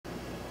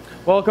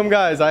Welcome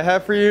guys, I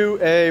have for you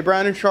a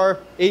Brown &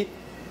 Sharpe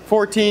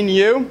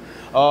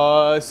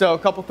 814U. So a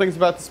couple things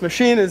about this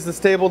machine is this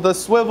table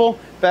does swivel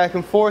back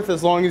and forth.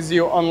 As long as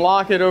you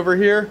unlock it over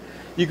here,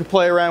 you can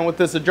play around with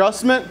this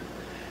adjustment.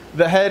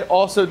 The head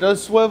also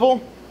does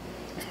swivel.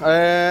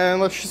 And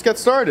let's just get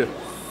started.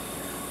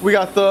 We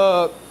got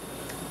the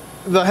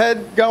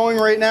head going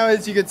right now,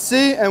 as you can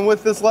see, and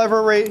with this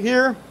lever right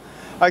here,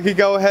 I could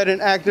go ahead and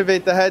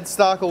activate the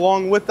headstock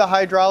along with the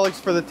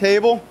hydraulics for the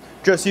table,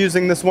 just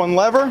using this one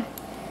lever.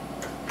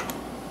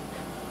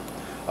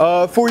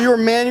 For your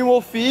manual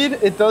feed,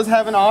 it does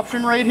have an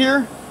option right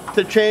here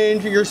to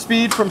change your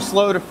speed from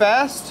slow to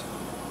fast.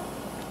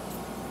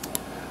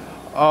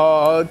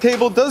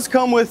 Table does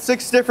come with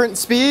 6 different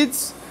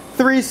speeds,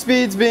 3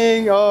 speeds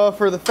being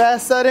for the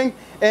fast setting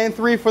and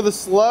 3 for the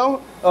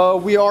slow.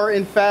 We are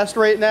in fast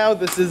right now.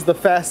 This is the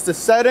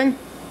fastest setting.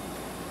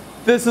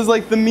 This is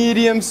like the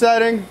medium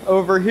setting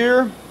over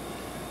here.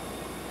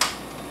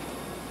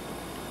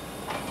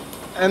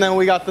 And then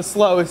we got the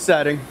slowest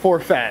setting for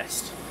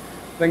fast.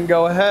 Then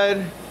go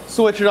ahead,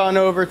 switch it on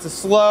over to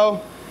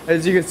slow.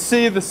 As you can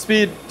see, the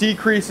speed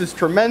decreases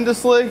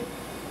tremendously.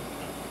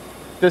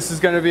 This is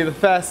going to be the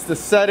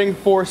fastest setting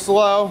for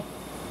slow.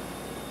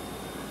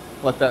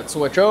 Let that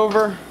switch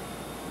over.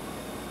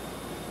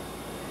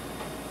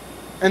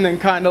 And then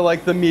kind of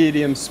like the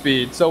medium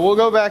speed. So we'll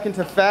go back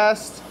into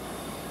fast.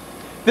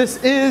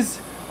 This is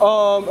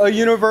a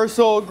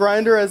universal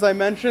grinder, as I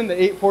mentioned, the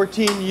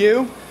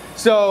 814U.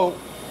 So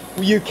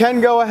you can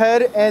go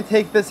ahead and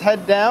take this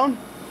head down.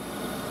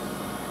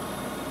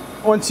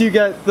 Once you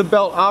get the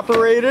belt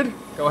operated,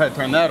 go ahead,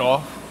 turn that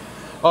off.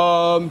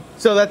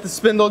 So that the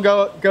spindle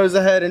goes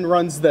ahead and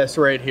runs this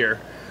right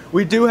here.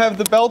 We do have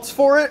the belts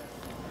for it,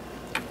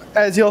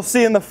 as you'll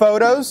see in the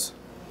photos.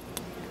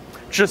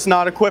 Just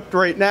not equipped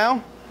right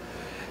now.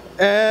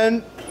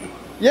 And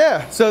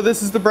yeah, so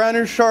this is the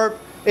Brown & Sharpe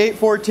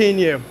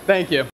 814U. Thank you.